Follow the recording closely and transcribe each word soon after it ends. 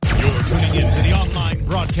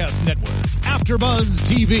Podcast Network, AfterBuzz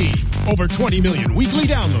TV. Over 20 million weekly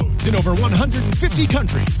downloads in over 150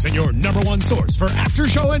 countries, and your number one source for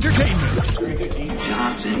after-show entertainment.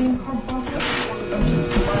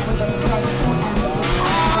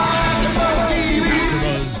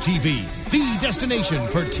 AfterBuzz TV, the destination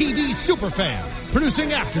for TV superfans. Producing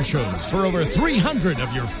aftershows for over 300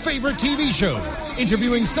 of your favorite TV shows.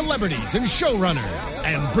 Interviewing celebrities and showrunners.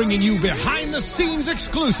 And bringing you behind-the-scenes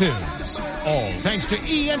exclusives. All thanks to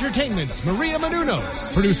E! Entertainment's Maria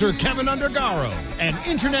Menounos, producer Kevin Undergaro, and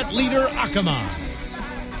internet leader Akamai.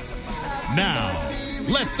 Now,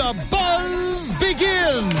 let the buzz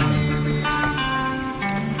begin!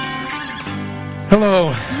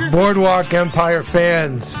 Hello, Boardwalk Empire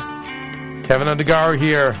fans. Kevin Undergaro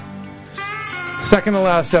here. Second to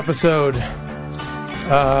last episode.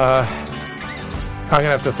 I'm going to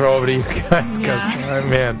have to throw over to you guys because,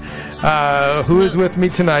 who is with me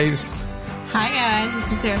tonight? Hi guys,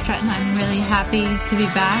 this is Sarah Stratton. I'm really happy to be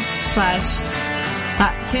back,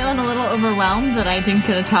 feeling a little overwhelmed that I didn't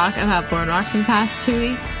get to talk about Boardwalk for the past 2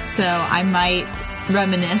 weeks, so I might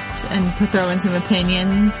reminisce and throw in some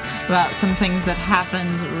opinions about some things that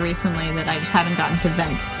happened recently that I just haven't gotten to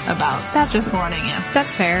vent about. That's just warning you.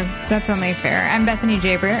 That's fair. That's only fair. I'm Bethany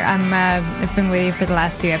Jaber. I've been with you for the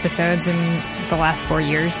last few episodes and the last 4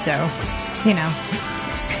 years, so, you know.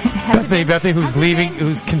 Bethany, who's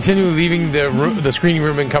continually leaving the screening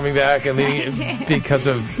room and coming back and leaving because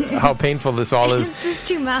of how painful this all is. It's just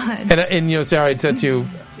too much. And you know, Sarah, I said to you,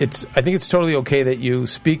 I think it's totally okay that you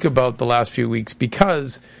speak about the last few weeks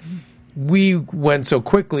because we went so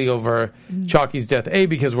quickly over Chalky's death, A,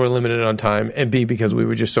 because we're limited on time, and B, because we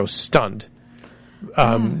were just so stunned.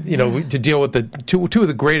 To deal with the two of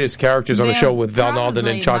the greatest characters on the show with Val Nalden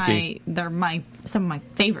and Chalky. They're some of my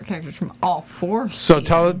favorite characters from all four So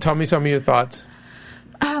seasons. tell me some of your thoughts.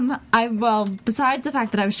 Besides the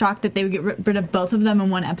fact that I was shocked that they would get rid of both of them in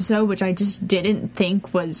one episode, which I just didn't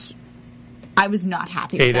think was... I was not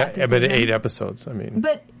happy with that decision. But 8 episodes, I mean.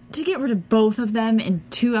 But to get rid of both of them in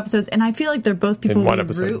 2 episodes, and I feel like they're both people we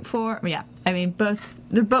root for. Yeah, I mean,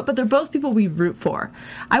 they're both people we root for.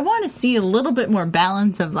 I want to see a little bit more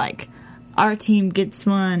balance of, like, our team gets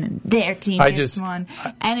one and their team gets one.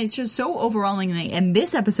 And it's just so overwhelmingly, and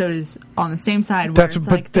this episode is on the same side where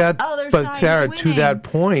but Sarah, to that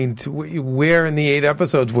point, we're in the 8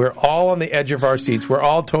 episodes, we're all on the edge of our seats. We're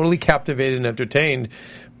all totally captivated and entertained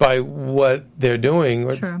by what they're doing.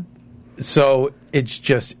 True. So it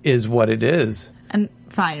just is what it is. And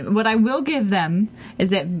fine. What I will give them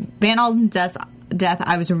is that Van Alden's death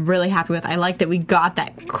I was really happy with. I like that we got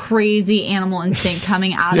that crazy animal instinct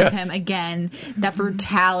coming out of him again. That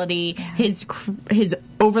brutality, his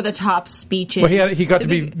over-the-top speeches. Well, he got to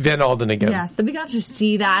be Van Alden again. Yes, that we got to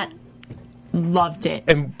see that. Loved it.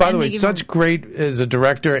 And by the way, such great as a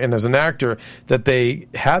director and as an actor that they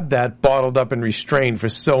had that bottled up and restrained for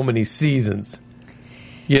so many seasons.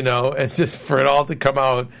 You know, it's just for it all to come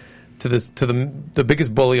out to the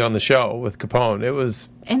biggest bully on the show with Capone. It was,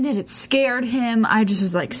 and that it scared him. I just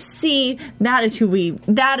was like, see, that is who we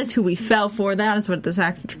fell for. That is what this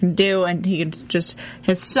actor can do, and he just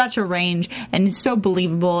has such a range and is so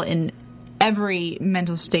believable in every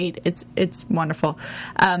mental state. It's wonderful.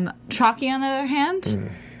 Chalky, on the other hand,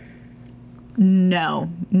 no,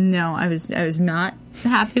 I was not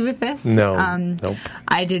happy with this. Nope.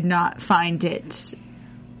 I did not find it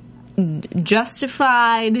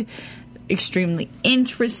justified, extremely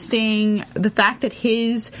interesting. The fact that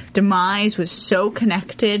his demise was so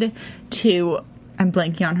connected to, I'm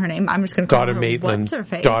blanking on her name. I'm just going to call her Maitland. What's her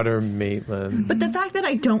face? Daughter Maitland. But the fact that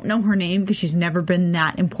I don't know her name because she's never been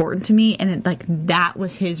that important to me, and that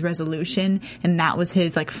was his resolution, and that was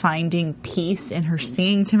his finding peace in her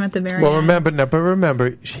singing to him at the very end. Remember,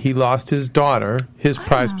 he lost his daughter, his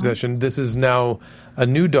prized possession. This is now a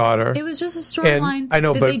new daughter. It was just a storyline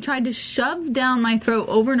that they tried to shove down my throat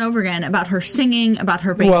over and over again about her singing, about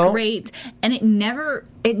her being great, and it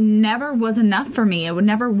never was enough for me. It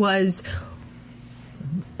never was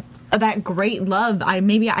that great love. I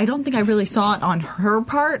don't think I really saw it on her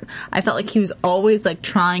part. I felt like he was always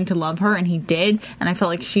trying to love her, and he did, and I felt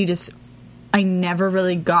like I never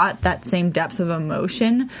really got that same depth of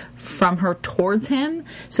emotion from her towards him.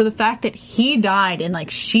 So the fact that he died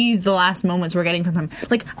and she's the last moments we're getting from him,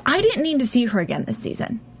 I didn't need to see her again this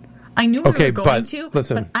season. I knew we were going to,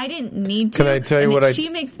 but I didn't need to. Can I tell you she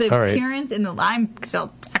makes the appearance in the I'm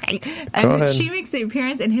still talking. And she makes the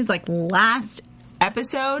appearance in his last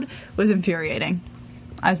episode was infuriating.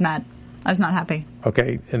 I was mad. I was not happy.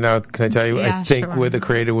 Okay, and now can I tell you? I think where the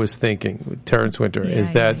creator was thinking, with Terrence Winter,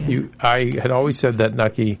 is that I had always said that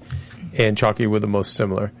Nucky and Chalky were the most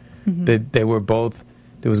similar. Mm-hmm. They were both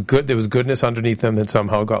There was goodness underneath them that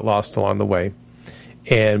somehow got lost along the way.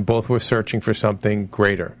 And both were searching for something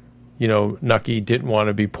greater. You know, Nucky didn't want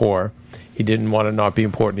to be poor. He didn't want to not be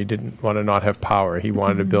important. He didn't want to not have power. He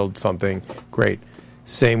wanted to build something great.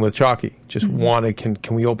 Same with Chalky. Just wanted,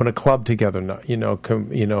 can we open a club together? Blacks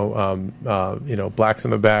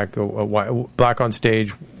in the back, black on stage,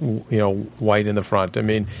 white in the front. I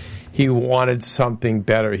mean, he wanted something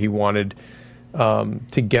better. He wanted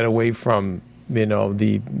to get away from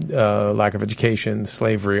the lack of education,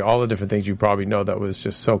 slavery, all the different things you probably know that was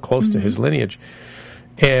just so close to his lineage.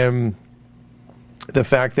 And the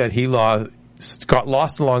fact that he got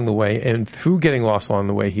lost along the way, and through getting lost along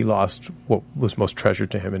the way, he lost what was most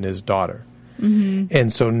treasured to him in his daughter. Mm-hmm.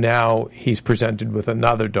 And so now he's presented with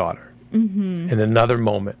another daughter in another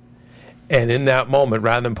moment. And in that moment,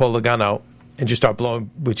 rather than pull the gun out and just start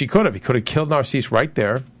blowing, which he could have killed Narcisse right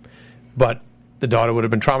there, but the daughter would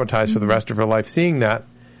have been traumatized for the rest of her life seeing that.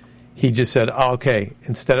 He just said, okay,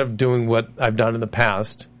 instead of doing what I've done in the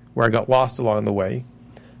past, where I got lost along the way,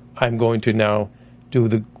 I'm going to now do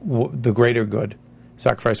the greater good,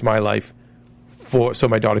 sacrifice my life so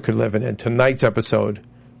my daughter could live. And in tonight's episode,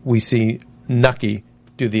 we see Nucky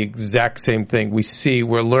do the exact same thing.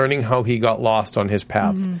 We're learning how he got lost on his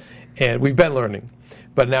path, and we've been learning,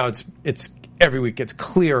 but now it's every week it's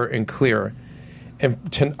clearer and clearer.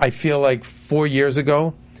 And I feel like 4 years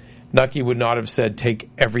ago, Nucky would not have said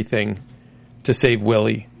take everything to save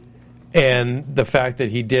Willie, and the fact that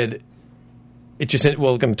he did. It just,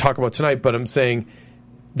 we're going to talk about tonight, but I'm saying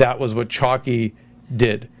that was what Chalky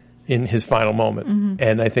did in his final moment.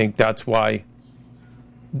 And I think that's why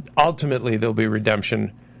ultimately there'll be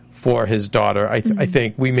redemption for his daughter. I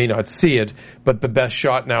think we may not see it, but the best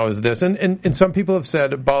shot now is this. And some people have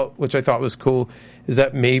said about, which I thought was cool, is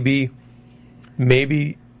that maybe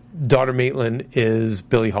daughter Maitland is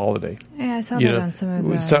Billie Holiday. Yeah, I saw that on some of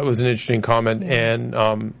the... So that was an interesting comment. Yeah.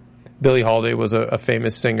 And Billie Holiday was a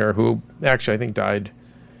famous singer who actually I think died.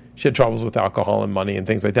 She had troubles with alcohol and money and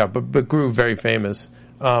things like that, but grew very famous.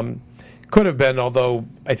 Could have been, although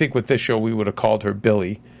I think with this show we would have called her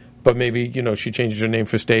Billie, but maybe she changed her name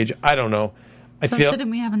for stage. I don't know. Didn't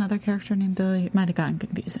we have another character named Billie? It might have gotten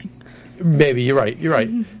confusing. Maybe you're right.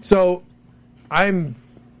 So I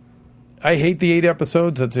hate the 8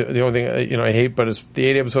 episodes. That's the only thing I hate. But it's the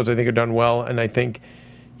 8 episodes I think are done well, and I think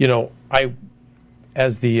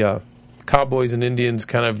as the Cowboys and Indians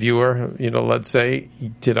kind of viewer, let's say,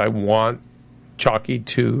 did I want Chalky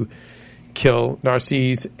to kill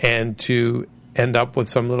Narcisse and to end up with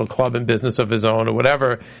some little club and business of his own or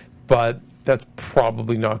whatever? But that's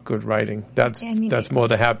probably not good writing. That's more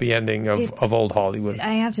the happy ending of old Hollywood.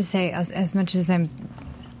 I have to say, as much as I'm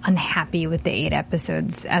unhappy with the 8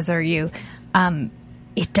 episodes, as are you,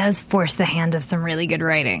 it does force the hand of some really good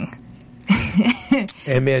writing.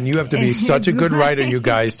 And man, you have to be such a good writer, you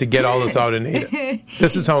guys, to get all this out in 8.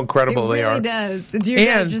 This is how incredible they are. It really does.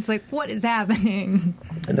 You're just like, what is happening?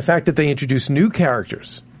 And the fact that they introduced new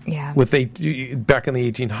characters, back in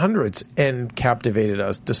the 1800s, and captivated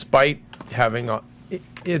us, despite having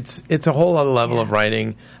it's a whole other level of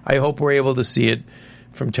writing. I hope we're able to see it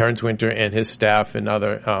from Terrence Winter and his staff and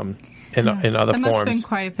other in other that forms. Must have been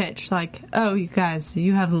quite a pitch. Like, oh, you guys,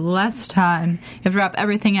 you have less time. You have to wrap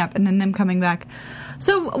everything up, and then them coming back.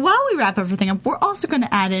 So while we wrap everything up, we're also going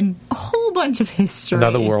to add in a whole bunch of history.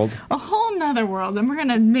 Another world. A whole nother world, and we're going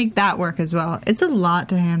to make that work as well. It's a lot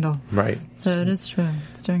to handle. Right. So it is true.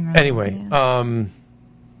 It's doing right. Anyway,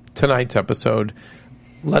 tonight's episode,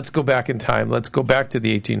 let's go back in time. Let's go back to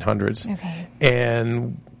the 1800s. Okay.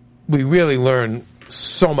 And we really learn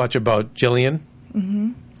so much about Jillian.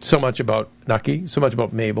 Mm-hmm. So much about Nucky, so much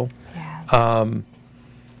about Mabel. Yeah.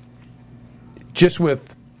 Just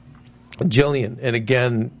with Jillian, and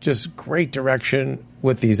again, just great direction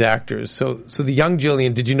with these actors. So the young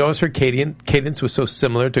Jillian, did you notice her cadence was so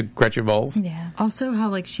similar to Gretchen Bowles? Yeah. Also, how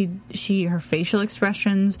like she her facial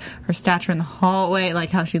expressions, her stature in the hallway, like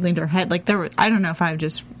how she leaned her head, like I don't know if I've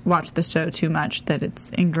just watched the show too much that it's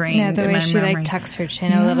ingrained. Yeah, the in way my she memory. like tucks her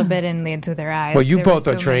chin a little bit and leads with her eyes. Well, you both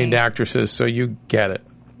are trained actresses, so you get it.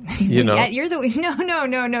 Yeah, you're the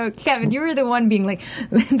no, Kevin. You were the one being like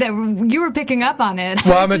that. You were picking up on it.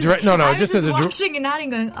 Well, I'm a director. No, I was just as a watching and nodding,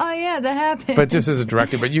 going, "Oh yeah, that happened." But just as a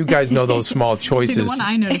director, but you guys know those small choices. See, the one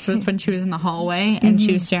I noticed was when she was in the hallway and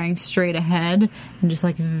she was staring straight ahead and just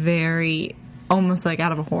like very, almost like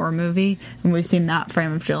out of a horror movie. And we've seen that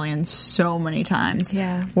frame of Jillian so many times.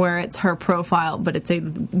 Yeah, where it's her profile, but it's a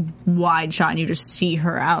wide shot and you just see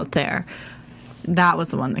her out there. That was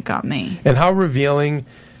the one that got me. And how revealing.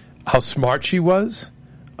 How smart she was,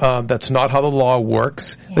 That's not how the law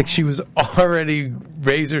works. Yeah. Like, she was already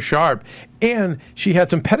razor sharp, and she had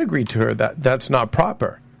some pedigree to her that's not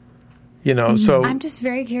proper. You know, so I'm just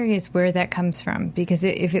very curious where that comes from, because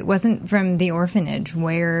if it wasn't from the orphanage,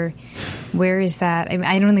 where is that? I mean,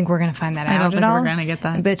 I don't think we're going to find that out. I don't think at all, we're going to get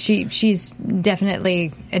that. But she's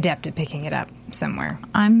definitely adept at picking it up somewhere.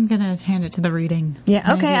 I'm going to hand it to the reading.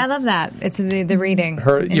 Yeah, okay, I love that. It's the reading.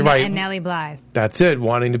 You're right. And Nellie Blythe. That's it.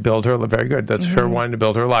 Wanting to build her, very good. That's her wanting to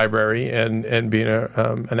build her library, and being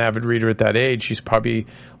an avid reader at that age, she's probably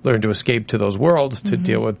learned to escape to those worlds to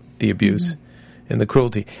deal with the abuse and the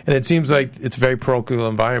cruelty. And it seems like it's a very parochial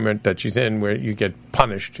environment that she's in, where you get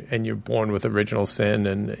punished and you're born with original sin,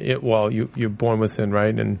 and you're born with sin,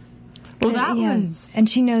 right? And and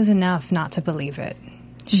she knows enough not to believe it.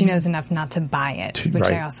 She knows enough not to buy it, which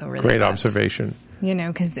I also really great love. Observation. You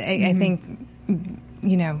know, because I think,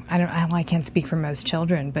 you know, I can't speak for most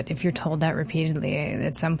children, but if you're told that repeatedly,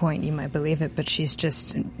 at some point you might believe it. But she's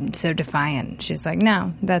just so defiant. She's like,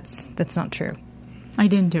 no, that's not true. I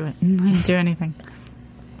didn't do it. I didn't do anything.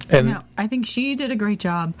 And no, I think she did a great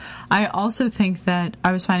job. I also think that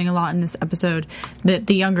I was finding a lot in this episode that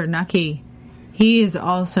the younger Nucky, he is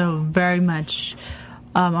also very much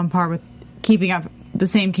on par with keeping up the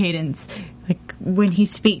same cadence. Like, when he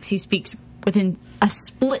speaks within a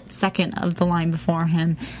split second of the line before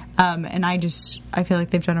him. And I feel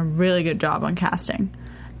like they've done a really good job on casting.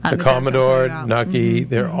 The Commodore, Nucky,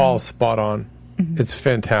 they're all spot on. It's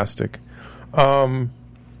fantastic.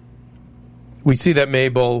 We see that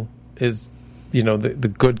Mabel is, you know, the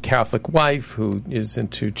good Catholic wife who is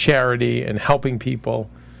into charity and helping people.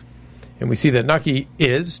 And we see that Nucky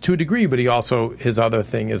is, to a degree, but his other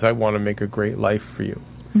thing is, I want to make a great life for you.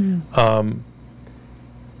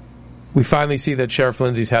 We finally see that Sheriff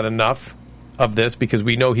Lindsay's had enough of this, because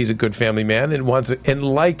we know he's a good family man and wants it. And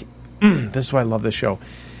this is why I love this show.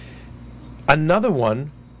 Another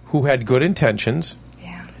one who had good intentions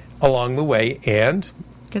along the way, and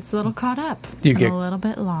gets a little caught up. You get a little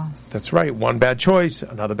bit lost. That's right. One bad choice,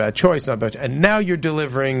 another bad choice, and now you're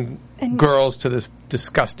delivering girls to this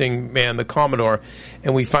disgusting man, the Commodore.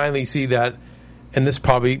 And we finally see that, and this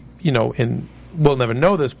probably, you know, we'll never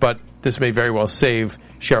know this, but this may very well save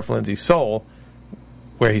Sheriff Lindsay's soul,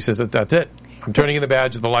 where he says that's it. I'm turning in the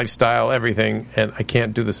badge, the lifestyle, everything, and I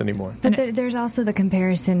can't do this anymore. But there's also the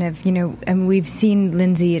comparison of, you know, and we've seen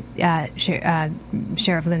Lindsay,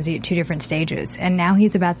 Sheriff Lindsay at two different stages, and now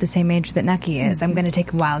he's about the same age that Nucky is. I'm going to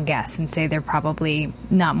take a wild guess and say they're probably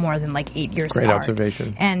not more than like 8 years apart. Great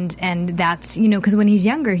observation. And that's, you know, because when he's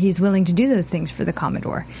younger, he's willing to do those things for the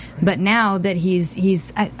Commodore. Right. But now that he's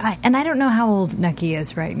and I don't know how old Nucky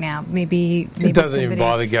is right now. Maybe it doesn't even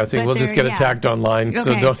bother guessing. We'll just get attacked online.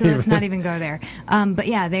 Okay, so let's not even go there. But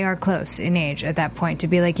yeah, they are close in age at that point to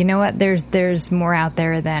be like, you know what, there's more out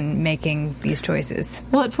there than making these choices.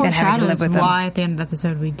 Well, it foreshadows why at the end of the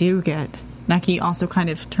episode we do get Nucky also kind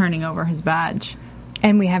of turning over his badge.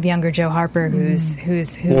 And we have younger Joe Harper who's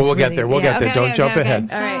we'll get there. We'll get there. Don't jump ahead.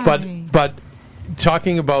 All right. But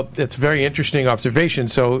talking about, it's a very interesting observation.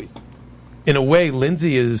 So in a way,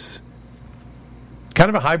 Lindsay is kind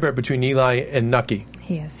of a hybrid between Eli and Nucky.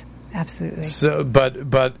 He is. Absolutely. So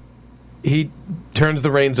but he turns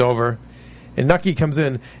the reins over, and Nucky comes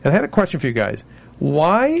in. And I had a question for you guys.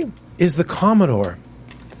 Why is the Commodore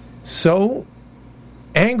so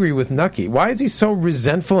angry with Nucky? Why is he so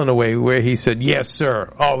resentful in a way where he said, yes,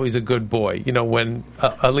 sir, always a good boy? You know, when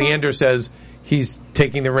Leander says he's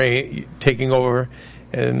taking over,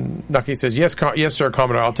 and Nucky says, yes, sir,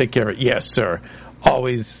 Commodore, I'll take care of it. Yes, sir.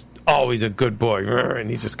 Always a good boy.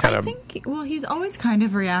 And he just kind of... he's always kind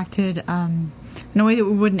of reacted in a way that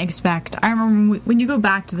we wouldn't expect. I remember when you go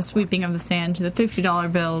back to the sweeping of the sand, to the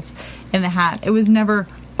 $50 bills in the hat, it was never,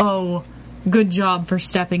 oh, good job for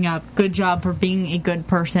stepping up, good job for being a good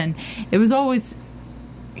person. It was always...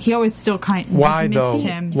 He always still kind of dismissed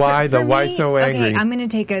him. Why though? Why so angry? Okay, I'm going to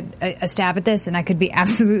take a stab at this, and I could be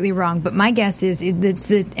absolutely wrong, but my guess is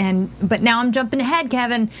but now I'm jumping ahead,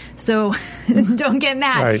 Kevin, so don't get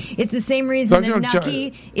mad. Right. It's the same reason that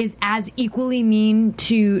Nucky is as equally mean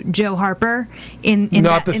to Joe Harper in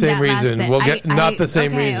not the same reason. We'll get not the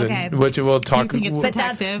same reason, which we'll talk. You think it's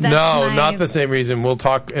protective? Not the same reason. We'll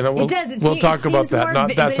talk, and we'll talk about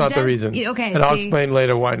that. That's not the reason. Okay, and I'll explain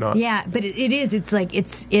later why not. Yeah, but it is. It's like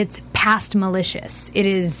it's past malicious. It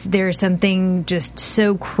is. There's something just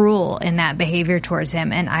so cruel in that behavior towards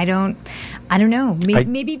him, and I don't know.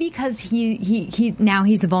 Maybe because he now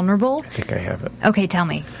he's vulnerable. I think I have it. Okay, tell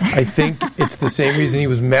me. I think it's the same reason he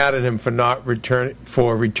was mad at him for not returning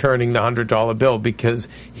the $100 bill, because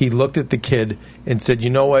he looked at the kid and said,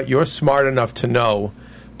 "You know what? You're smart enough to know,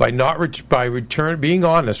 by being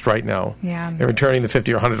honest right now, and returning the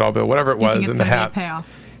 $50 or $100 bill, whatever it was, in the hat.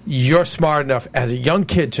 You're smart enough as a young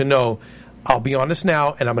kid to know, I'll be honest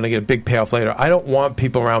now, and I'm going to get a big payoff later. I don't want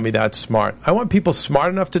people around me that smart. I want people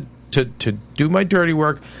smart enough to do my dirty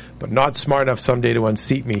work, but not smart enough someday to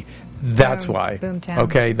unseat me. That's why. Boomtown.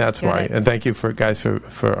 Okay, that's why. And thank you for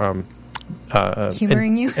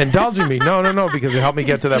humoring you, indulging me. No, because it helped me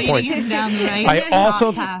get to that point. I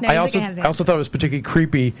also thought it was particularly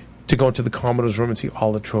creepy to go into the Commodore's room and see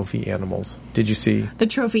all the trophy animals. Did you see the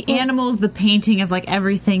trophy animals? The painting of like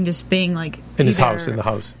everything just being like in his house,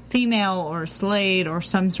 female or slayed or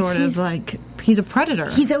some sort of like he's a predator.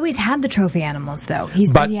 He's always had the trophy animals though.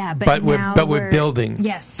 But we're building.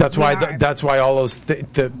 Yes, that's why all those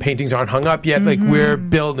the paintings aren't hung up yet. Mm-hmm. Like we're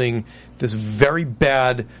building this very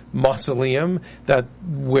bad mausoleum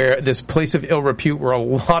where this place of ill repute where a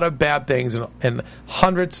lot of bad things and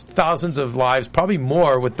hundreds, thousands of lives, probably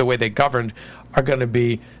more with the way they governed, are going to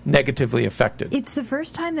be negatively affected. It's the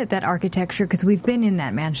first time that architecture, because we've been in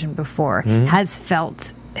that mansion before, has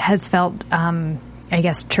felt I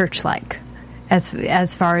guess church-like.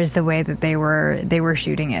 As far as the way that they were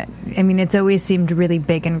shooting it, I mean, it's always seemed really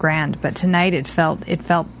big and grand, but tonight it felt.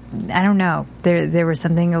 I don't know. There was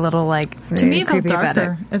something a little like to me it felt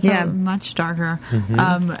darker. It felt much darker.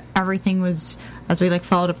 Mm-hmm. Everything was, as we like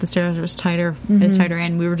followed up the stairs, it was tighter,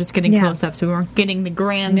 and we were just getting close-ups. We weren't getting the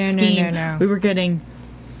grand scheme. No. We were getting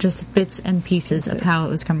just bits and pieces of how it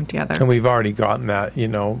was coming together. And we've already gotten that,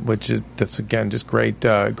 that's again just great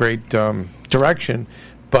direction,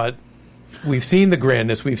 but. We've seen the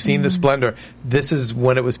grandness. We've seen the splendor. This is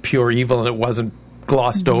when it was pure evil and it wasn't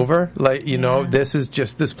glossed over. Like this is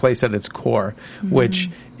just this place at its core, which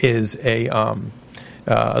is a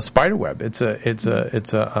spider web. It's a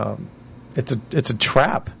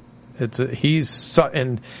trap.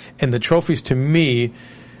 And the trophies to me.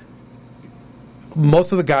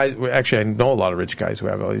 Most of the guys, actually, I know a lot of rich guys who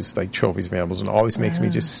have all these like trophies of animals, and it always makes me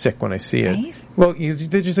just sick when I see it. Right? Well,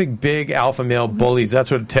 they're just like big alpha male bullies.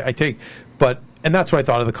 That's what I take. And that's what I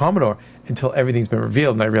thought of the Commodore until everything's been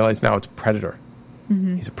revealed, and I realized now it's a predator.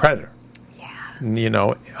 Mm-hmm. He's a predator. Yeah.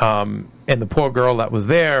 And the poor girl that was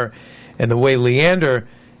there, and the way Leander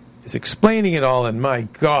is explaining it all, and my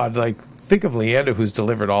God, like think of Leander who's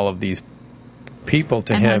delivered all of these people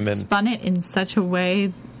to him, and spun it in such a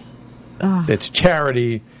way. It's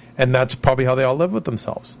charity, and that's probably how they all live with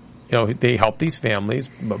themselves. They help these families,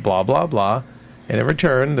 blah, blah, blah. And in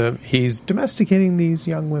return, he's domesticating these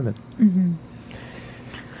young women. Mm-hmm.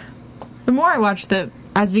 The more I watch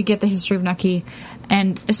as we get the history of Nucky,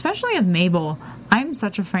 and especially of Mabel, I'm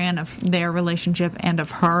such a fan of their relationship and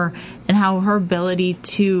of her, and how her ability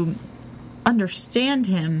to understand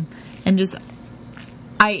him and just...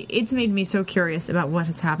 it's made me so curious about what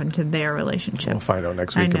has happened to their relationship. We'll find out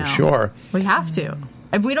next week, I'm sure. We have to.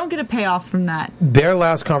 If we don't get a payoff from that. Their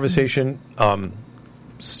last conversation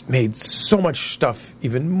made so much stuff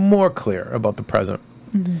even more clear about the present.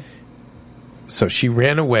 Mm-hmm. So she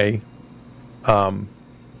ran away.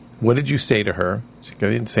 What did you say to her? She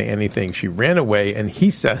didn't say anything. She ran away, and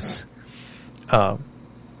he says,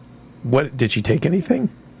 "What did she take anything?"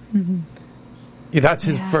 Mm-hmm. Yeah, that's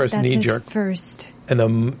his first knee-jerk. First.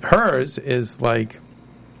 And hers is like,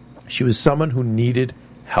 she was someone who needed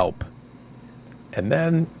help. And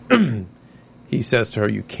then he says to her,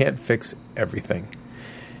 you can't fix everything.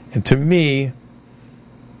 And to me,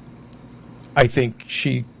 I think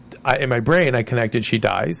in my brain, I connected she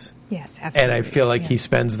dies. Yes, absolutely. And I feel like he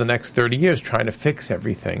spends the next 30 years trying to fix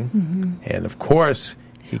everything. Mm-hmm. And of course,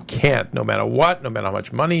 he can't, no matter what, no matter how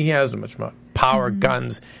much money he has, no matter how much power,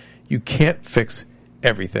 guns, you can't fix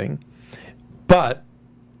everything. But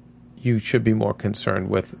you should be more concerned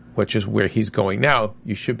with, which is where he's going now,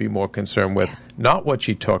 you should be more concerned with not what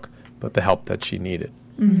she took, but the help that she needed.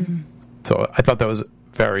 Mm-hmm. So I thought that was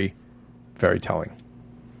very, very telling.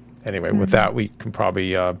 Anyway, with that, we can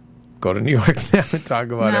probably go to New York now and talk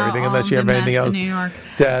about everything, unless you have anything else. New York.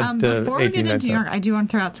 Before we get into New York, I do want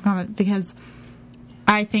to throw out the comment, because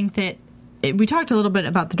I think that we talked a little bit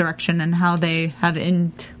about the direction and how they have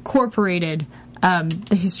incorporated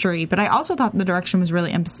the history, but I also thought the direction was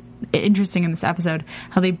really interesting in this episode,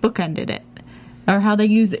 how they bookended it, or how they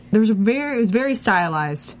used it. It was very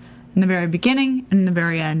stylized in the very beginning and in the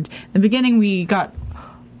very end. In the beginning, we got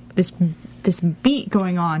this beat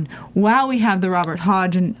going on while we have the Robert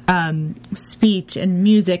Hodge speech and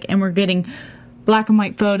music, and we're getting black and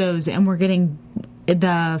white photos, and we're getting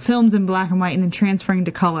the films in black and white, and then transferring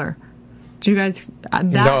to color. Do you guys?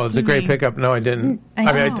 No, it's a great pickup. No, I didn't.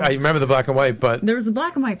 I remember the black and white, but there was the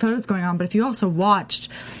black and white photos going on. But if you also watched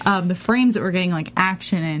the frames that were getting like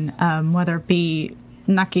action in, whether it be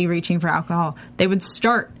Nucky reaching for alcohol, they would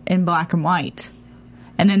start in black and white,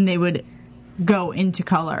 and then they would go into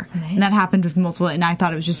color. Nice. And that happened with multiple, and I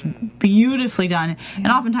thought it was just beautifully done. Yeah. And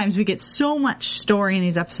oftentimes we get so much story in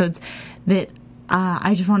these episodes that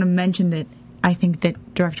I just want to mention that I think that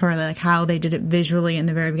directorially, like how they did it visually in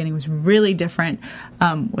the very beginning was really different,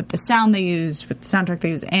 with the sound they used, with the soundtrack they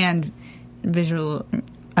used, and visual.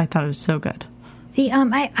 I thought it was so good. See,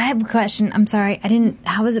 I have a question. I'm sorry.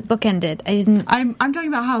 How was it bookended? I'm talking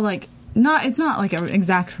about how, like, it's not like an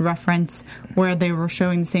exact reference where they were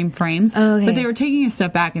showing the same frames, but they were taking a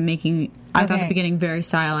step back and making, I thought the beginning very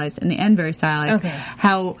stylized and the end very stylized. Okay.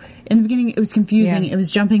 How in the beginning it was confusing. Yeah. It was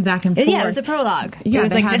jumping back and forth. Yeah, it was a prologue. Yeah, it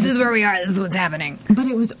was like, this is where we are, this is what's happening. But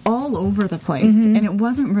it was all over the place, and it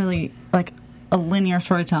wasn't really like a linear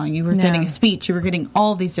storytelling. You were getting a speech, you were getting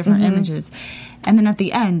all these different images. And then at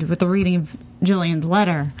the end, with the reading of Jillian's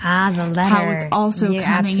letter. The letter. How it's also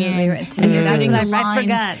coming in. Right. And you're getting the I lines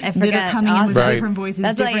forgot. that are coming in with different voices,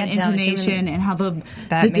 That's different intonation, and how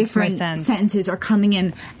the different sentences are coming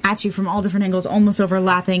in at you from all different angles, almost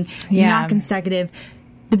overlapping, not consecutive.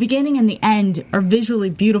 The beginning and the end are visually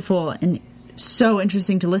beautiful and so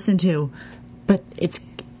interesting to listen to, but it's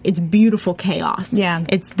beautiful chaos. Yeah.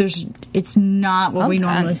 It's not what we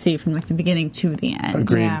normally see from like the beginning to the end.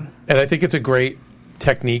 Agreed. Yeah. And I think it's a great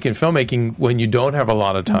technique in filmmaking when you don't have a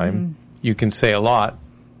lot of time. You can say a lot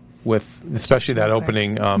with, especially that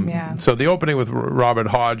opening. So the opening with Robert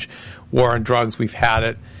Hodge, War on Drugs, we've had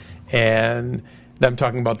it, and them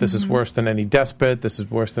talking about this is worse than any despot, this is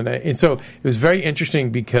worse than any. And so it was very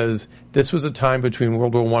interesting because this was a time between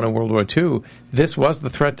World War I and World War II. This was the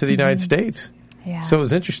threat to the United States. Yeah. So it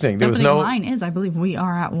was interesting. There was no line is, I believe we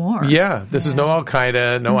are at war. Yeah, this is no Al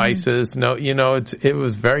Qaeda, no ISIS, no. It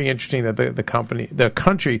was very interesting that the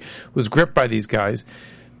country was gripped by these guys.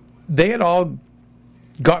 They had all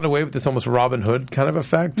gotten away with this almost Robin Hood kind of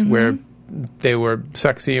effect, where they were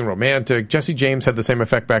sexy and romantic. Jesse James had the same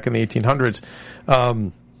effect back in the 1800s,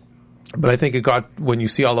 but I think it got, when you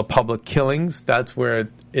see all the public killings, that's where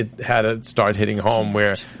it had to start hitting home,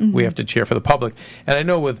 where we have to cheer for the public. And I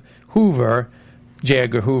know with Hoover. J.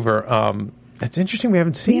 Edgar Hoover. It's interesting. We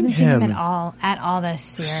haven't seen him at all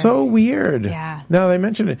this year. So weird. Yeah. Now they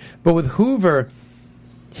mentioned it, but with Hoover,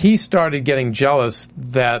 he started getting jealous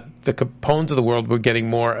that the Capones of the world were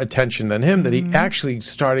getting more attention than him. That he actually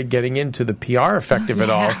started getting into the PR effect of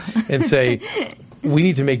it all and say, "We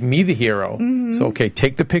need to make me the hero." So okay,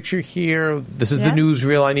 take the picture here. This is the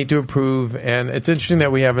newsreel I need to approve. And it's interesting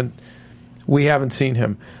that we haven't seen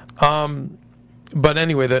him. But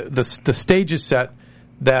anyway, the stage is set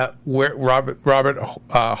that where Robert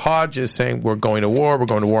Hodge is saying we're going to war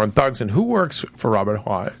on thugs, and who works for Robert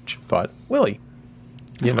Hodge but Willie?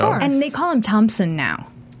 And they call him Thompson now,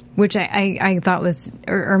 which I thought was,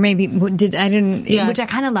 or maybe which I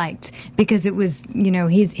kind of liked because it was,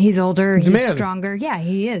 he's older, he's stronger. Yeah,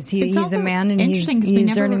 he is. He's a man, and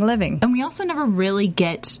he's earning a living. And we also never really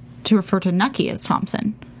get to refer to Nucky as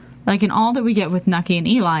Thompson. Like in all that we get with Nucky and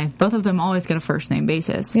Eli, both of them always get a first name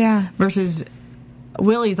basis. Yeah. Versus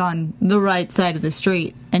Willie's on the right side of the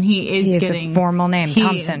street, and he is getting a formal name,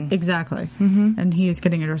 Thompson. Exactly. And he is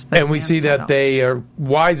getting a respect. And we see that they are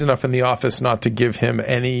wise enough in the office not to give him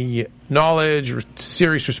any knowledge or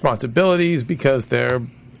serious responsibilities because they're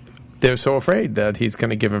so afraid that he's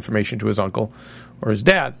going to give information to his uncle or his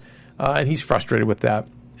dad, and he's frustrated with that.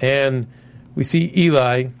 And we see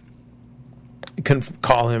Eli can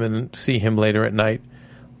call him and see him later at night.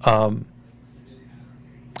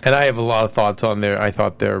 And I have a lot of thoughts on there. I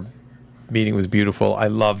thought their meeting was beautiful. I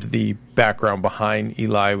loved the background behind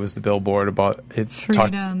Eli was the billboard about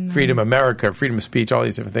freedom, America, freedom of speech, all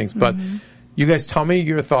these different things. But you guys tell me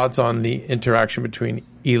your thoughts on the interaction between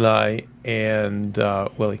Eli and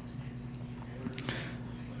Willie.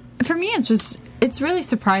 For me, it's really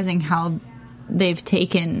surprising how they've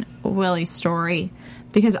taken Willie's story,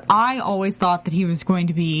 because I always thought that he was going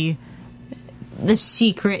to be the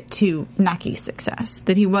secret to Nucky's success,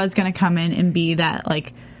 that he was going to come in and be that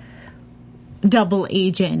like double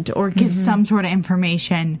agent or give some sort of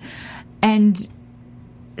information. And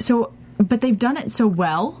so, but they've done it so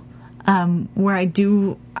well, where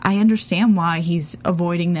I understand why he's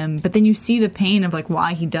avoiding them, but then you see the pain of like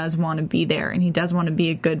why he does want to be there and he does want to be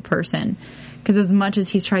a good person. Because as much as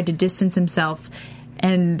he's tried to distance himself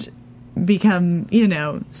and become,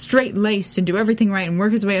 straight-laced and do everything right and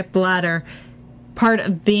work his way up the ladder, part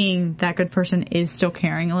of being that good person is still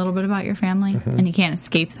caring a little bit about your family, and you can't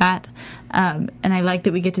escape that. And I like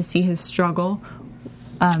that we get to see his struggle.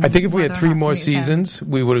 I think if we had 3 more seasons,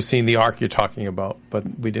 we would have seen the arc you're talking about, but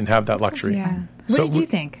we didn't have that luxury. Yeah. What did you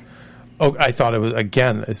think? I thought it was,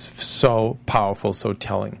 again, it's so powerful, so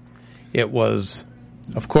telling. It was,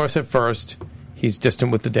 of course, at first, he's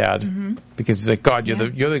distant with the dad because he's like, God, you're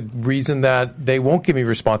the reason that they won't give me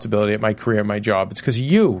responsibility at my career, my job. It's because of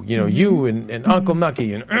you, you and Uncle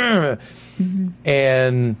Nucky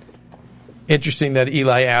and interesting that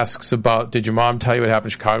Eli asks about, did your mom tell you what happened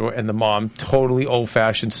in Chicago? And the mom, totally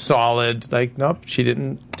old-fashioned, solid, like, nope, she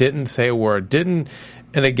didn't say a word. And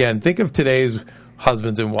again, think of today's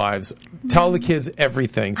husbands and wives. Tell the kids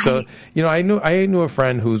everything. So, I knew a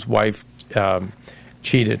friend whose wife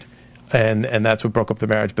cheated. And that's what broke up the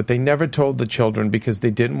marriage. But they never told the children because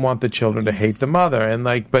they didn't want the children to hate the mother. And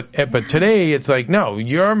but today it's like, no,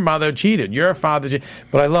 your mother cheated, your father cheated.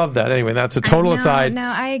 But I love that. Anyway, that's a total aside. No,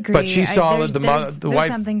 I agree. But she's solid. The wife. There's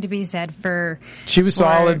something to be said for. She was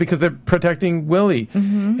solid because they're protecting Willie.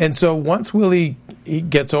 And so once Willie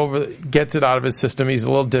gets it out of his system, he's a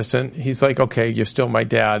little distant. He's like, okay, you're still my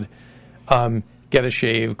dad. Get a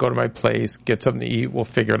shave, go to my place, get something to eat. We'll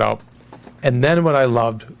figure it out. And then what I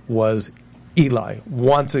loved was Eli.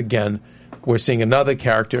 Once again, we're seeing another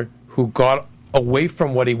character who got away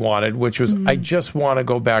from what he wanted, which was, I just want to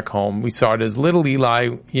go back home. We saw it as little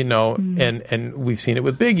Eli, and we've seen it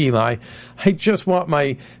with big Eli. I just want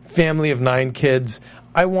my family of 9 kids.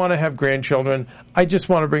 I want to have grandchildren. I just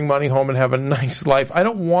want to bring money home and have a nice life. I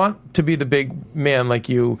don't want to be the big man like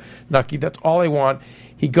you, Nucky. That's all I want.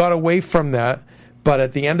 He got away from that. But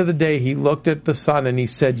at the end of the day, he looked at the son and he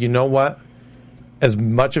said, you know what? As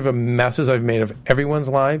much of a mess as I've made of everyone's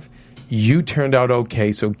life, you turned out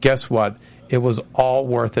okay. So guess what? It was all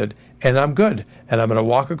worth it. And I'm good. And I'm going to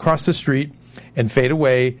walk across the street and fade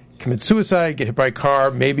away, commit suicide, get hit by a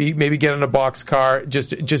car, maybe get in a boxcar,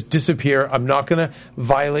 just disappear. I'm not going to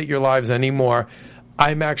violate your lives anymore.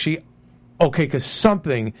 I'm actually okay because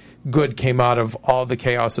something good came out of all the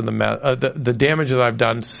chaos and the damage that I've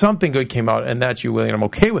done. Something good came out, and that's you, Willie, and I'm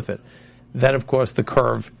okay with it. Then, of course, the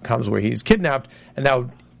curve comes where he's kidnapped,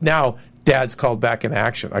 and now Dad's called back in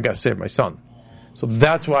action. I got to save my son. So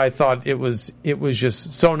that's why I thought it was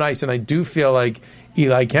just so nice, and I do feel like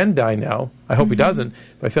Eli can die now. I hope he doesn't,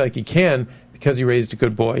 but I feel like he can because he raised a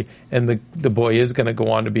good boy, and the boy is going to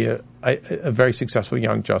go on to be a very successful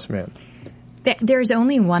young just man. There's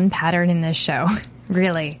only one pattern in this show,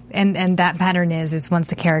 really, and that pattern is once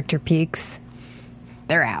the character peaks,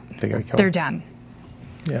 they're out. They're done.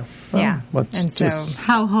 Yeah. Well, yeah. And so,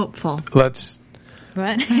 how hopeful. Let's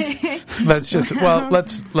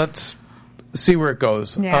see where it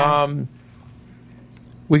goes. Yeah.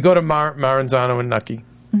 We go to Maranzano and Nucky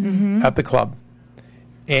at the club,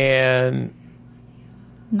 and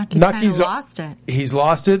Nucky's lost it. He's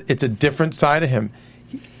lost it. It's a different side of him.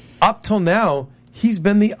 Up till now, he's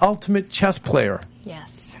been the ultimate chess player.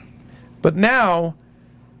 Yes. But now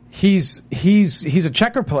he's a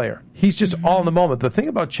checker player. He's just all in the moment. The thing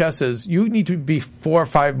about chess is you need to be 4 or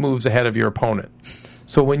 5 moves ahead of your opponent.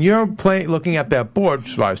 So when you're looking at that board,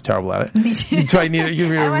 which is why I was terrible at it. Me too. So I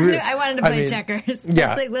wanted to play checkers.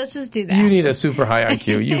 Yeah. Like, let's just do that. You need a super high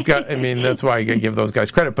IQ. That's why I give those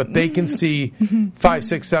guys credit. But they can see 5,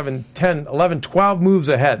 6, 7, 10, 11, 12 moves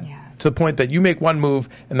ahead. Yeah. To the point that you make one move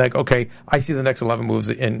and like, okay, I see the next 11 moves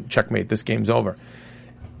and checkmate, this game's over.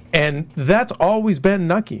 And that's always been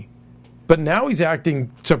Nucky. But now he's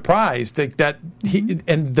acting surprised that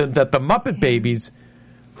the Muppet Babies,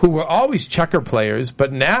 who were always checker players,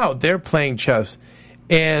 but now they're playing chess.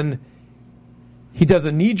 And he does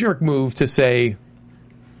a knee-jerk move to say,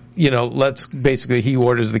 he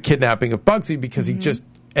orders the kidnapping of Bugsy because he just,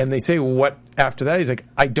 and they say, what after that? He's like,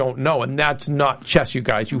 I don't know. And that's not chess, you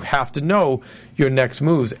guys. You have to know your next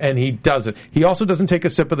moves. And he does it. He also doesn't take a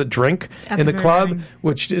sip of the drink in the club,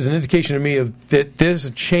 which is an indication to me of that there's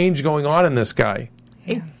a change going on in this guy.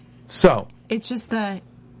 It's just that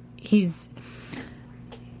he's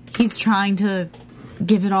trying to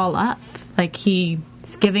give it all up. Like, he's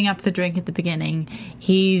giving up the drink at the beginning.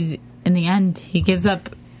 In the end, he gives up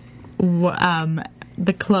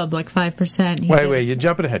the club, like 5%. Wait, you're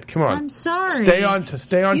jumping ahead. Come on. I'm sorry. Stay on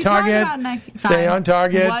target. Stay on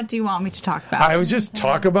target. What do you want me to talk about? I would just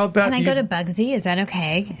talk about that. Can I go to Bugsy? Is that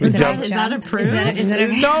okay? Is that approved? Is that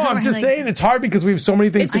okay? No, I'm just saying it's hard because we have so many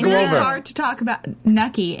things to go over. It's hard to talk about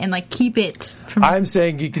Nucky and keep it from. I'm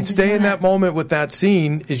saying you can stay in that moment with that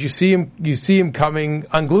scene. Is you see him coming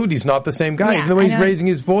unglued. He's not the same guy, even though he's raising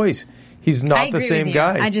his voice. He's not the same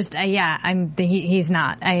guy. I just, he's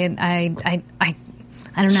not.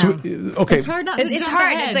 I don't know. Okay. It's hard not to It's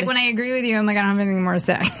hard. It's like when I agree with you, I'm like, I don't have anything more to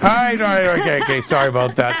say. All right. Okay. Sorry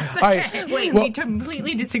about that. All right. Wait, we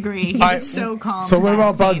completely disagree. He's so calm. So what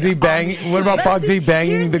about Bugsy banging? What about Bugsy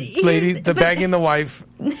banging the lady, banging the wife?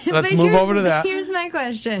 Let's move over to that. Here's my my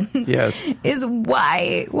question. Yes. Is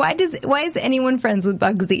why is anyone friends with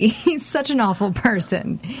Bugsy? He's such an awful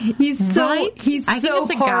person. He's so I think so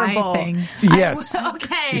it's a horrible. guy thing. Yes.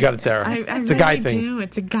 Okay. You got it, Sarah. I It's a guy really thing. do.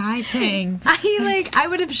 It's a guy thing. I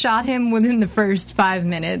would have shot him within the first 5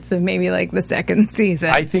 minutes of maybe like the second season.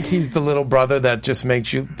 I think he's the little brother that just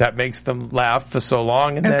makes them laugh for so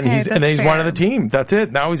long, and then Okay, he's that's one of fair. the team. That's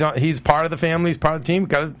it. Now he's part of the family. He's part of the team.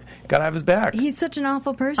 Got to have his back. He's such an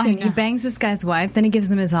awful person. I know. He bangs this guy's wife, then he gives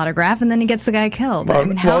him his autograph, and then he gets the guy killed. I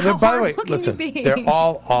mean, how by the way, horrible can listen, you be? they're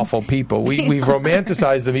all awful people. We've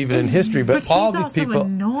romanticized them even in history, but But all he's these also people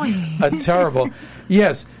annoying. are terrible.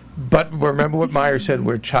 Yes, but remember what Meyer said.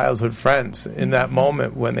 We're childhood friends. In that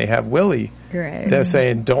moment when they have Willie, Great. they're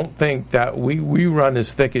saying, "Don't think that we run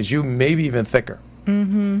as thick as you, maybe even thicker."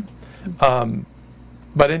 Mm-hmm.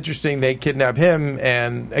 But interesting, they kidnap him,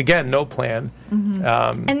 and again, no plan.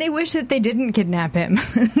 And they wish that they didn't kidnap him.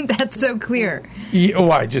 That's so clear.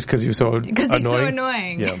 Why? Just because he was so Because he's so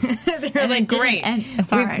annoying. Yeah. They're like, great.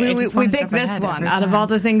 We picked this one out of all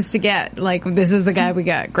the things to get. Like, this is the guy we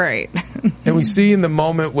got. Great. And we see in the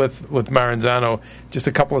moment with Maranzano just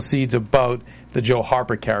a couple of seeds about the Joe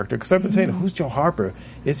Harper character. Because I've been saying, who's Joe Harper?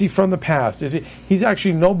 Is he from the past? He's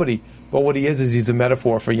actually nobody. But what he is he's a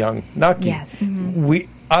metaphor for young Nucky. Yes.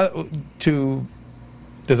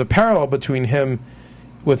 There's a parallel between him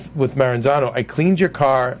with Maranzano. I cleaned your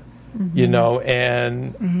car,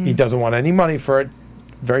 and he doesn't want any money for it.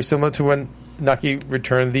 Very similar to when Nucky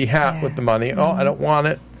returned the hat with the money. Oh, I don't want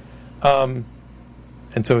it. And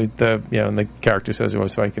so the character says, "Oh,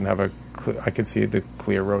 so I can see the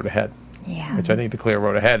clear road ahead." Yeah. Which I think the clear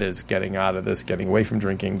road ahead is getting out of this, getting away from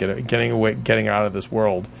drinking, getting out of this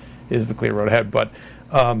world is the clear road ahead. But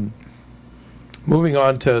moving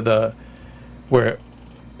on to where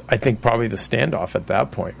I think probably the standoff at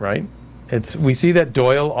that point, right? We see that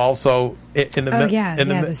Doyle also in the the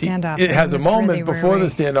standoff. It has a moment before the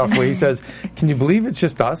standoff where he says, "Can you believe it's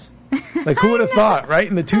just us?" Like, who would have thought, right?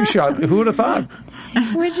 In the two shot, who would have thought?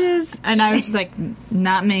 Which is... And I was just like,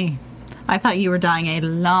 not me. I thought you were dying a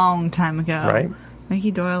long time ago. Right.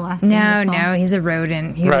 Mickey Doyle last No, he's a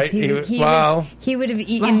rodent. He would have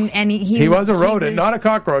eaten any... He was a rodent, not a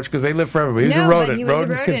cockroach, because they live forever, but he was a rodent.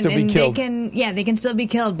 Rodents can still be killed. They can still be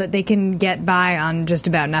killed, but they can get by on just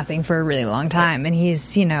about nothing for a really long time. And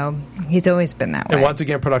he's always been that way. And once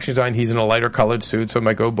again, production design, he's in a lighter colored suit, so I'm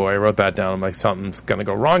like, oh boy, I wrote that down. I'm like, something's going to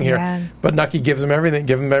go wrong here. Yeah. But Nucky gives him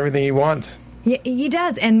everything he wants. Yeah, he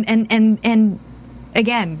does. And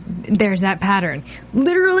again, there's that pattern.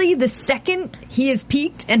 Literally, the second he has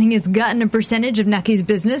peaked and he has gotten a percentage of Nucky's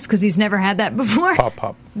business, because he's never had that before.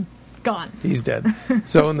 Pop. Gone. He's dead.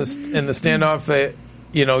 So in the standoff,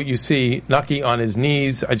 you see Nucky on his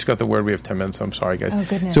knees. I just got the word. We have 10 minutes, so I'm sorry, guys. Oh,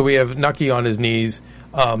 goodness. So we have Nucky on his knees.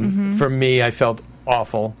 For me, I felt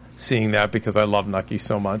awful seeing that because I love Nucky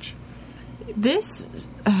so much. This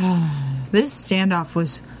standoff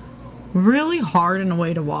was really hard in a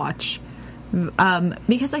way to watch.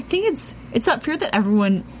 Because I think it's that fear that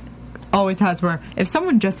everyone always has, where if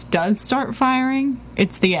someone just does start firing,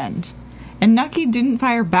 it's the end. And Nucky didn't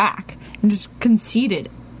fire back and just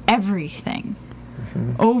conceded everything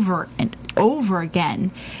over and over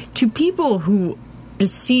again to people who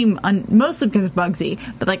just seem mostly because of Bugsy,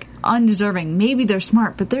 but like undeserving. Maybe they're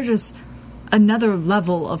smart, but they're just another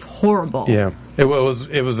level of horrible. Yeah, it was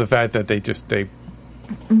the fact that they.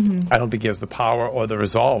 I don't think he has the power or the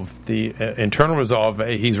resolve, the internal resolve.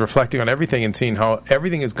 He's reflecting on everything and seeing how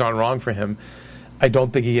everything has gone wrong for him. I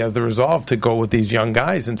don't think he has the resolve to go with these young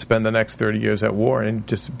guys and spend the next 30 years at war and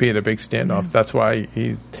just be at a big standoff. Yeah. That's why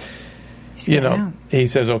he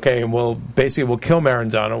says, okay, and we'll kill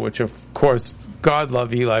Maranzano, which of course, God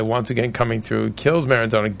love Eli, once again coming through, kills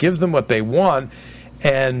Maranzano, gives them what they want,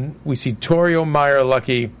 and we see Torrio, Meyer,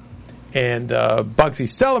 Lucky, and Bugsy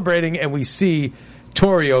celebrating, and we see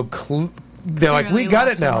Torrio, they're like, we got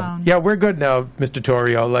it now. Alone. Yeah, we're good now, Mr.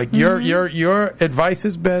 Torrio. Like, your advice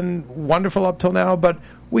has been wonderful up till now, but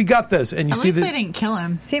we got this. And you At see least they didn't kill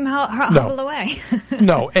him. See him hobble away.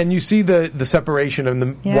 No, and you see the separation in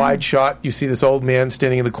the wide shot. You see this old man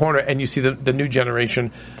standing in the corner, and you see the new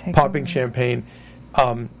generation popping champagne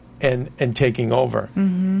and taking over.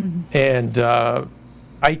 Mm-hmm. And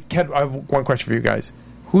I have one question for you guys.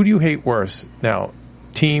 Who do you hate worse now?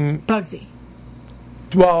 Team Bugsy.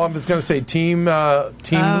 Well, I was going to say Team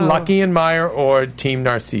Lucky and Meyer or Team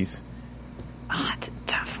Narcisse. Oh, it's a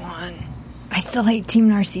tough one. I still hate Team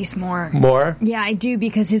Narcisse more. More? Yeah, I do,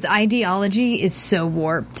 because his ideology is so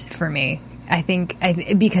warped for me. I think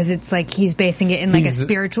because it's like he's basing it in like a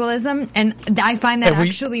spiritualism, and I find that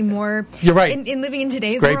actually more. You're right. In living in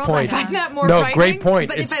today's great world, point. I find that more. No, frightening, great point.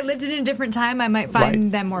 But if I lived in a different time, I might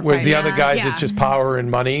find them more. Whereas the frightening. other guys, it's just power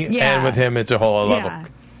and money, and with him, it's a whole other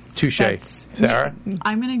level. Touche. Sarah?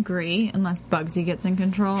 I'm going to agree unless Bugsy gets in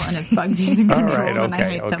control, and if Bugsy's in control, then I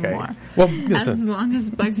hate them more. Well, listen. As long as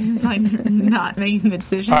Bugsy's like not making the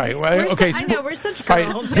decision. All right, well, I know, we're such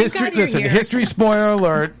girls. History spoiler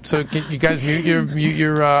alert. So you guys mute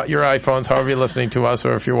your iPhones, however you're listening to us,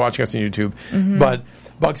 or if you're watching us on YouTube. But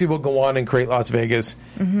Bugsy will go on and create Las Vegas.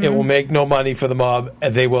 It will make no money for the mob,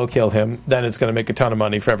 and they will kill him. Then it's going to make a ton of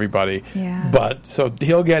money for everybody. Yeah. But so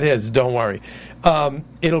he'll get his. Don't worry.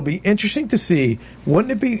 It'll be interesting to see.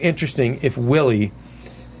 Wouldn't it be interesting if Willie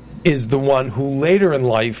is the one who later in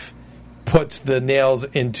life puts the nails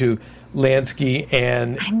into Lansky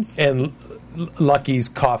and Lucky's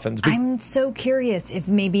coffins? I'm so curious if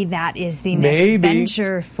maybe that is the next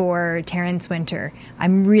venture for Terrence Winter.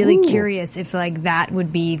 I'm really curious if like that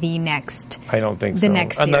would be the next. I don't think the so.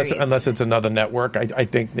 Next series. Unless it's another network. I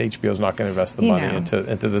think HBO's not going to invest the money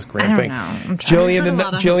into this grand thing. Jillian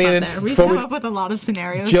and we come up with a lot of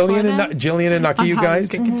scenarios. Jillian and Nucky, you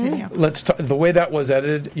guys. Continue. Let's talk, the way that was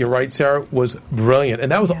edited. You're right, Sarah, was brilliant,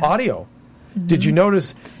 and that was audio. Did you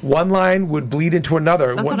notice one line would bleed into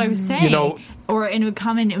another? That's what I was saying. Or it would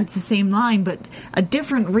come in, it was the same line, but a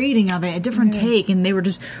different reading of it, a different take, and they were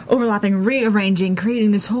just overlapping, rearranging,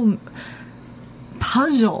 creating this whole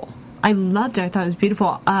puzzle. I loved it. I thought it was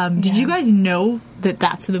beautiful. Did you guys know that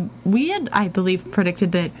that's who we had, I believe,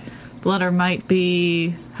 predicted that the letter might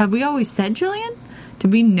be, have we always said Jillian?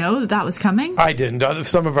 Did we know that was coming? I didn't.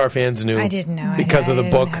 Some of our fans knew. I didn't know because of the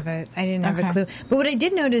book. I didn't have a clue. But what I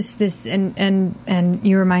did notice this, and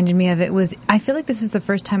you reminded me of it, was I feel like this is the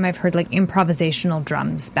first time I've heard like improvisational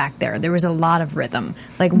drums back there. There was a lot of like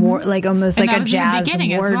almost like a jazz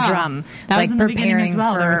war drum, like preparing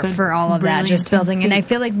for all of that, just building. And I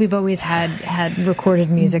feel like we've always had recorded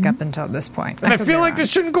music up until this point. And I feel like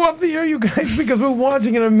this shouldn't go off the air, you guys, because we're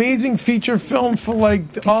watching an amazing feature film for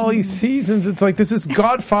like all these seasons. It's like this is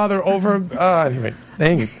Godfather over. Anyway,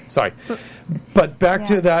 thank you. Sorry, but back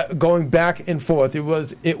to that, going back and forth. It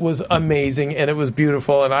was amazing and it was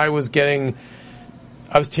beautiful, and I was tearing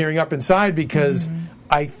up inside because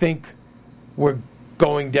I think we're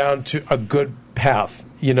going down to a good path.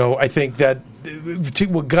 I think that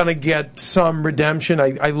we're gonna get some redemption.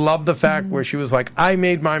 I love the fact where she was like, "I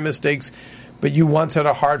made my mistakes, but you once had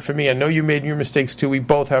a heart for me. I know you made your mistakes too. We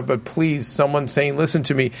both have, but please, someone saying, listen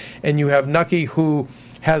to me." And you have Nucky, who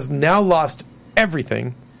has now lost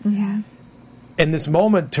everything. Yeah. In this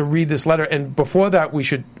moment to read this letter. And before that, we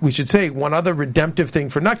should say one other redemptive thing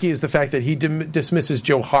for Nucky is the fact that he dismisses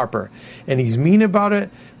Joe Harper. And he's mean about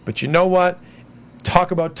it, but you know what?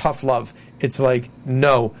 Talk about tough love. It's like,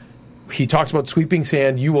 no. He talks about sweeping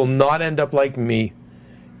sand. You will not end up like me.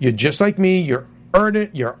 You're just like me. You're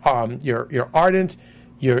ardent, you're ardent,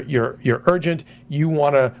 you're urgent. You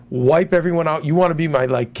want to wipe everyone out. You want to be my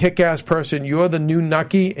like kick-ass person. You're the new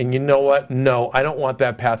Nucky, and you know what? No, I don't want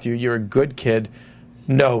that path for you. You're a good kid.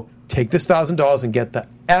 No, take this $1,000 and get the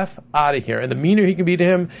F out of here. And the meaner he can be to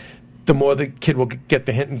him, the more the kid will get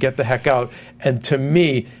the hint and get the heck out. And to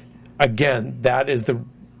me, again, that is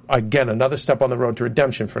another step on the road to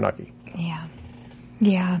redemption for Nucky. Yeah.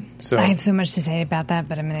 Yeah, so, I have so much to say about that,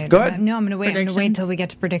 but I'm going to... Go ahead. No, I'm going to wait. I'm going to wait until we get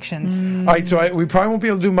to predictions. All right, so we probably won't be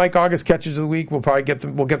able to do Mike August catches of the week. We'll probably get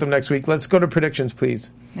them next week. Let's go to predictions, please.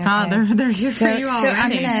 Okay. They're used to you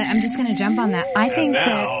already. So I'm just going to jump on that. I think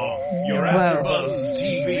you're AfterBuzz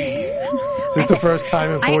TV. Is this the first time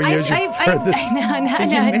in 4 years you've heard this? No,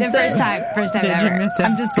 the first time ever.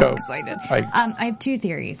 I'm just so excited. I have two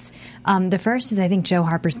theories. The first is I think Joe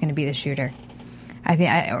Harper's going to be the shooter.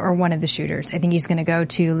 Or one of the shooters. I think he's going to go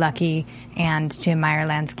to Lucky and to Meyer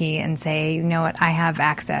Lansky and say, you know what, I have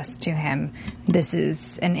access to him.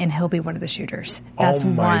 And he'll be one of the shooters. That's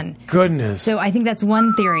one. Oh my goodness. So I think that's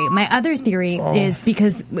one theory. My other theory is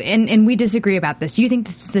because, and we disagree about this. You think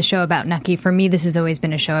this is a show about Nucky. For me, this has always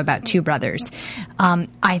been a show about two brothers.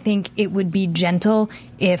 I think it would be gentle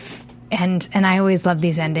if... And I always love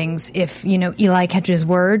these endings. If, Eli catches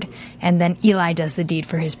word and then Eli does the deed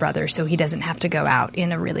for his brother so he doesn't have to go out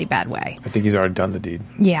in a really bad way. I think he's already done the deed.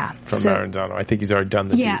 Yeah. From Maranzano. I think he's already done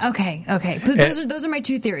the deed. Yeah, okay. But those are my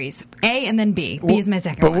two theories. A and then B. B is my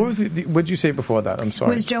second one. But what did you say before that? I'm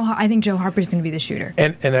sorry. I think Joe Harper's going to be the shooter.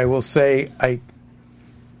 And I will say,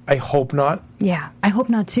 I hope not. Yeah, I hope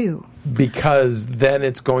not too. Because then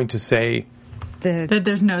it's going to say... that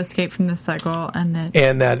there's no escape from this cycle, and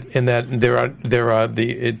that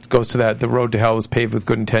it goes to that the road to hell is paved with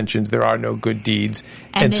good intentions. There are no good deeds,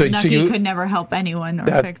 and so Nucky could never help anyone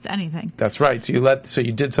or fix anything. That's right. So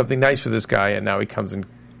you did something nice for this guy, and now he comes to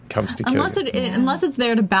kill you. Unless it's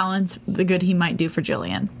there to balance the good he might do for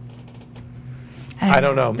Jillian. I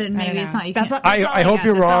don't know. But maybe it's not. I hope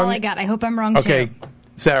you're wrong. That's all I got. I hope I'm wrong, okay, too.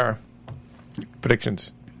 Sarah,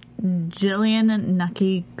 predictions. Jillian and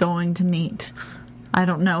Nucky going to meet. I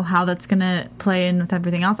don't know how that's going to play in with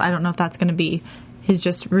everything else. I don't know if that's going to be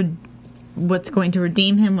what's going to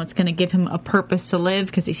redeem him, what's going to give him a purpose to live,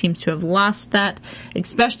 because he seems to have lost that.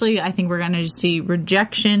 Especially, I think we're going to see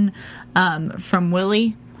rejection from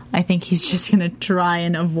Willie. I think he's just going to try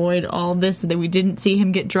and avoid all this. That we didn't see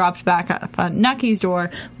him get dropped back at Nucky's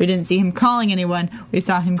door. We didn't see him calling anyone. We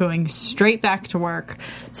saw him going straight back to work.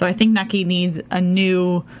 So I think Nucky needs a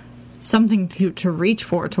new something to reach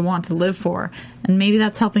for, to want to live for. And maybe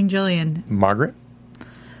that's helping Jillian. Margaret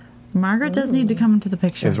does need to come into the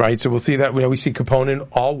picture. That's right. So we'll see that. We see Capone in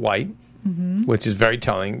all white. Mm-hmm. Which is very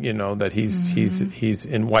telling, that he's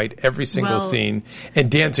in white every single scene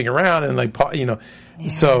and dancing around and Yeah.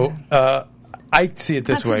 So I see it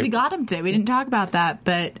this way. That's because we got him today. We didn't talk about that,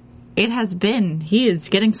 but it has been. He is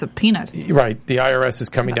getting subpoenaed. Right. The IRS is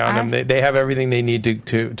coming down on him. They have everything they need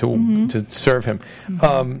to serve him.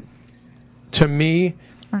 Mm-hmm. To me,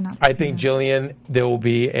 I think Jillian. There will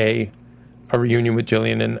be a reunion with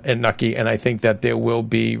Jillian and Nucky, and I think that there will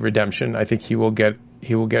be redemption. I think he will get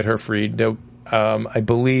her freed. I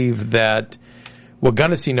believe that we're going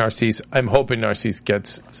to see Narcisse. I'm hoping Narcisse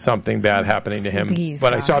gets something bad happening to him.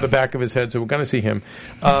 But I saw the back of his head, so we're going to see him.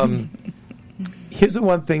 Here's the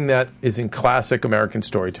one thing that is in classic American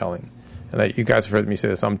storytelling. And you guys have heard me say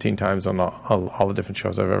this umpteen times on all the different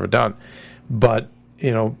shows I've ever done. But,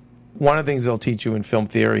 one of the things they'll teach you in film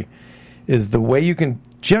theory is the way you can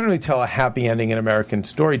generally tell a happy ending in American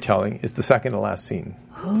storytelling is the second to last scene.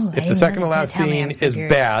 If the second to last scene is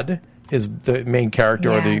bad, is the main character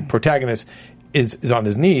or the protagonist is on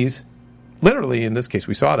his knees, literally in this case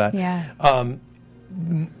we saw that. Yeah.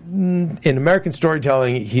 In American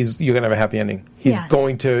storytelling, you're going to have a happy ending. He's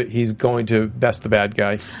going to best the bad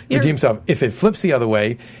guy, redeem himself. If it flips the other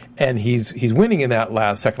way, and he's winning in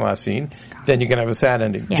that second last scene, then you're going to have a sad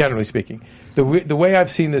ending. Yes. Generally speaking, the way I've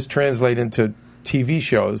seen this translate into TV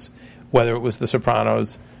shows, whether it was The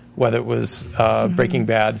Sopranos, whether it was Breaking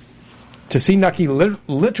Bad, to see Nucky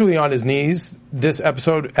literally on his knees this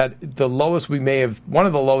episode at the lowest one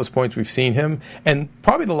of the lowest points we've seen him, and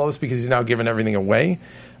probably the lowest because he's now given everything away.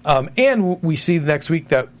 And we see next week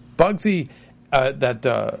that Bugsy,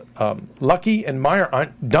 Lucky and Meyer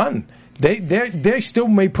aren't done. They still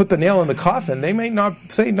may put the nail in the coffin. They may not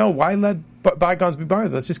say, no, why let bygones be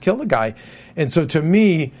bygones? Let's just kill the guy. And so to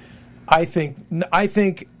me, I think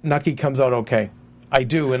Nucky comes out okay. I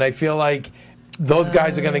do, and I feel like those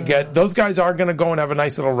guys are going to go and have a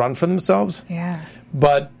nice little run for themselves. Yeah.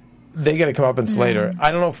 But they got to come up and Slater.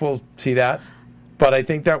 I don't know if we'll see that, but I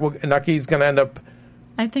think that Nucky's going to end up.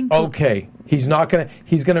 I think okay. He's not going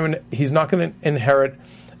to inherit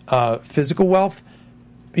physical wealth.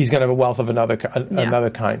 He's going to have a wealth of another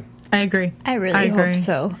kind. I agree. I really hope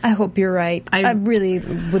so. I hope you're right. I really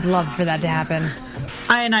would love for that to happen.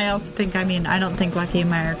 I also think, I don't think Lucky and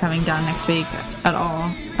Meyer are coming down next week at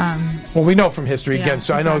all. Well, we know from history again,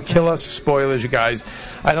 so exactly. I know, kill us, spoilers, you guys.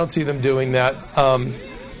 I don't see them doing that.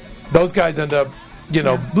 Those guys end up,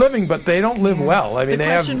 living, but they don't live well. I mean, the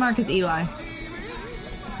question mark is Eli.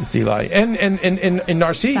 It's Eli. And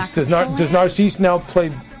Narcisse. Does Narcisse now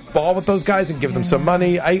play ball with those guys and give them some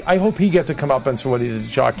money? I hope he gets a comeuppance for what he did to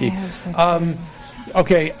Chalky. I hope so too.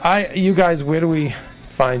 Okay, you guys, where do we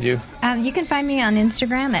find you? You can find me on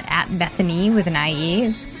Instagram at Bethany with an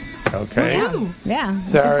IE. Okay. Yeah.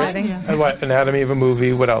 Sarah, Anatomy of a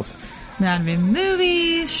Movie. What else? Anatomy of a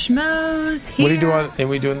Movie, Schmoes. Here. What do you do and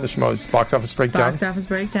we doing the Schmoes? Box office breakdown? Box office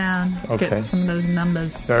breakdown. Okay. Get some of those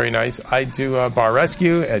numbers. Very nice. I do Bar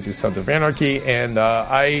Rescue. I do Sons of Anarchy. And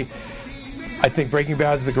I think Breaking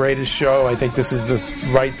Bad is the greatest show. I think this is just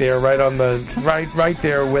right there, right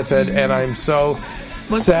there with it. And I'm so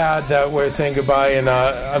sad that we're saying goodbye. And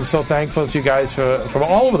I'm so thankful to you guys from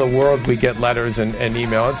all over the world. We get letters and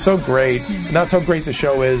email. It's so great. And that's how great the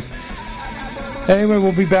show is. Anyway,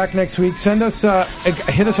 we'll be back next week. Send us,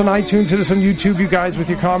 hit us on iTunes, hit us on YouTube, you guys, with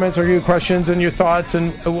your comments or your questions and your thoughts,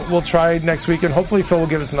 and we'll try next week. And hopefully Phil will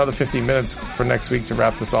give us another 15 minutes for next week to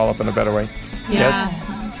wrap this all up in a better way. Yeah.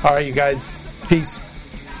 Yes? All right, you guys. Peace.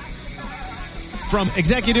 From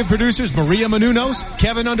executive producers Maria Menounos,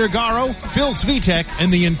 Kevin Undergaro, Phil Svitek,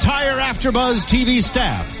 and the entire AfterBuzz TV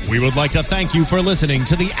staff, we would like to thank you for listening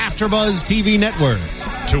to the AfterBuzz TV network.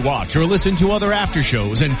 To watch or listen to other after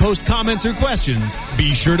shows and post comments or questions,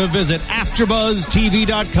 be sure to visit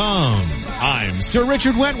AfterBuzzTV.com. I'm Sir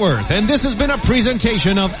Richard Wentworth, and this has been a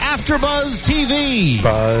presentation of AfterBuzz TV.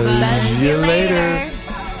 Buzz you later.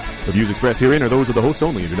 The views expressed herein are those of the hosts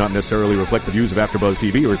only and do not necessarily reflect the views of AfterBuzz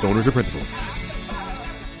TV or its owners or principals.